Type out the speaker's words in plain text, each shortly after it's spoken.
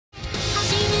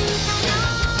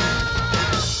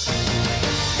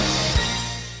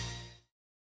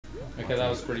Okay, that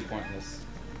was pretty pointless.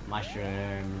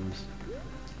 Mushrooms.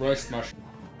 Roast mushroom.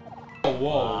 Oh,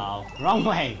 whoa. Wow. Wrong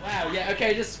way. Wow, yeah,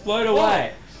 okay, just float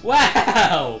away.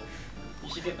 Wow! You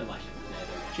should get the mushroom.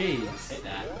 Jeez. Hit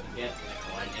that, get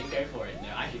the coin, and go for it. No,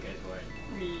 I should go for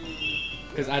it.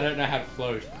 Because I don't know how to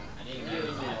float. I didn't really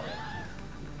know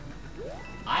that.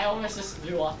 I almost just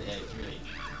flew off the edge, really.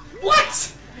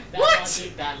 What?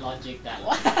 That logic.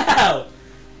 Wow!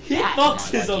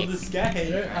 Hitboxes That on logic. this game. I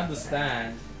don't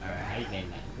understand. Alright, how do you name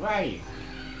that? Where are you?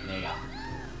 There you go.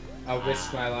 I'll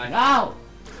risk my life. No!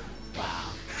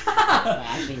 Wow.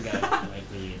 I shouldn't go. I'll wait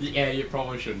for you. Yeah, you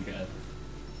probably shouldn't go.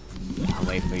 I'll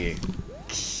wait for you.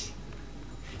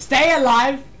 Stay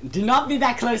alive! Do not be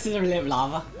that close to the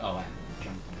lava. Oh, wow.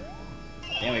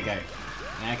 There we go.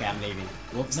 Okay, I'm leaving.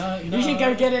 Whoops. No, You should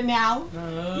go get it now.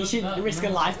 No, You should risk a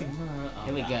life to... Oh,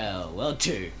 Here we go. World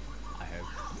 2. I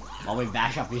hope. While we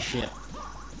bash up his ship.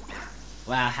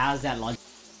 Wow, how's that logic?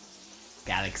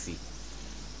 Galaxy.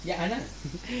 Yeah, I know.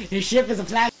 His ship is a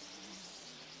planet.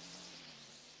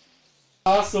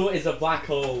 Castle is a black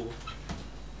hole.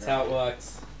 That's how it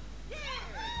works.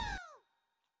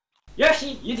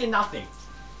 Yoshi, you did nothing.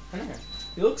 I know.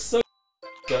 He looks so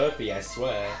derpy, I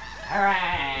swear.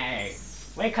 Hooray!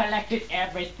 We collected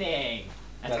everything.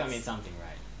 That's gonna That's- mean something,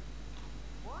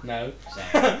 right? No.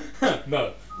 Say.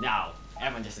 No. No.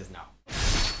 Everyone just says no.